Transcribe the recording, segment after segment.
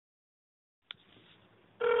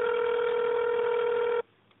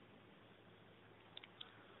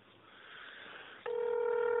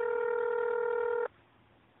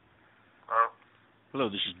Hello,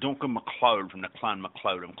 this is Duncan MacLeod from the clan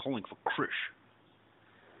MacLeod. I'm calling for Krish.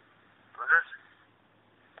 Who's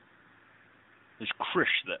this? Is Krish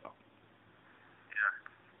there? Yeah.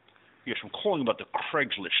 Yes, I'm calling about the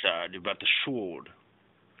Craigslist ad about the sword.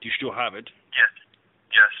 Do you still have it? Yes.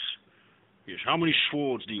 Yes. Yes. How many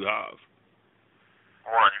swords do you have?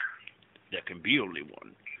 One. There can be only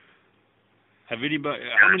one. Have anybody?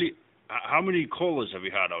 Yes. How many callers have you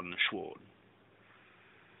had on the sword?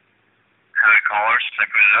 How many callers? I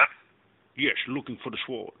put it up? Yes, looking for the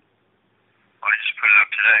sword. Oh, I just put it up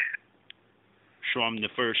today. So I'm the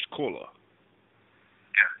first caller.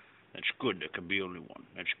 Yeah. That's good. There can be only one.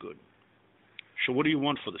 That's good. So what do you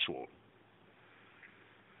want for the sword?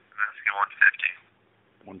 I'm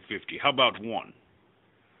asking 150. 150. How about one?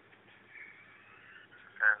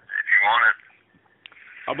 And if you want it.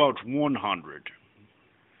 How about 100?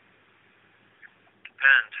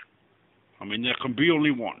 Depends. I mean, there can be only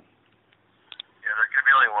one. Yeah, there could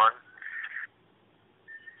be only one.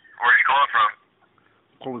 Where are you calling from?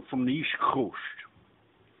 Calling from the East Coast.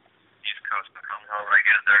 East Coast. How would I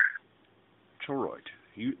get there? It's all right.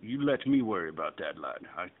 You let me worry about that, lad.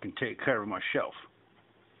 I can take care of myself.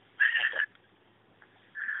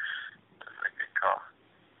 That's a good call.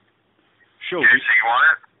 So, Okay, so you want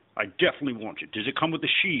it? I definitely want it. Does it come with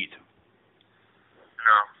a sheath?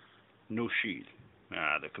 No. No sheath.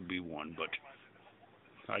 There could be one, but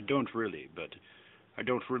I don't really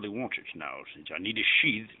want it now, since I need a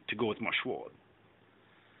sheath to go with my sword.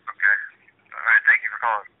 Okay. All right, thank you for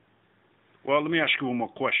calling. Well, let me ask you one more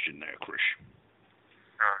question there, Krish.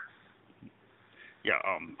 Yeah,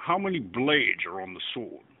 how many blades are on the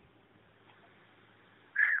sword?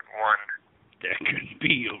 One. There can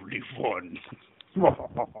be only one.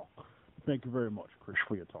 Thank you very much, Krish,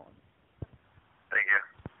 for your time. Thank you.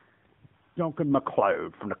 Duncan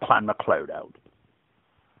MacLeod from the clan MacLeod out.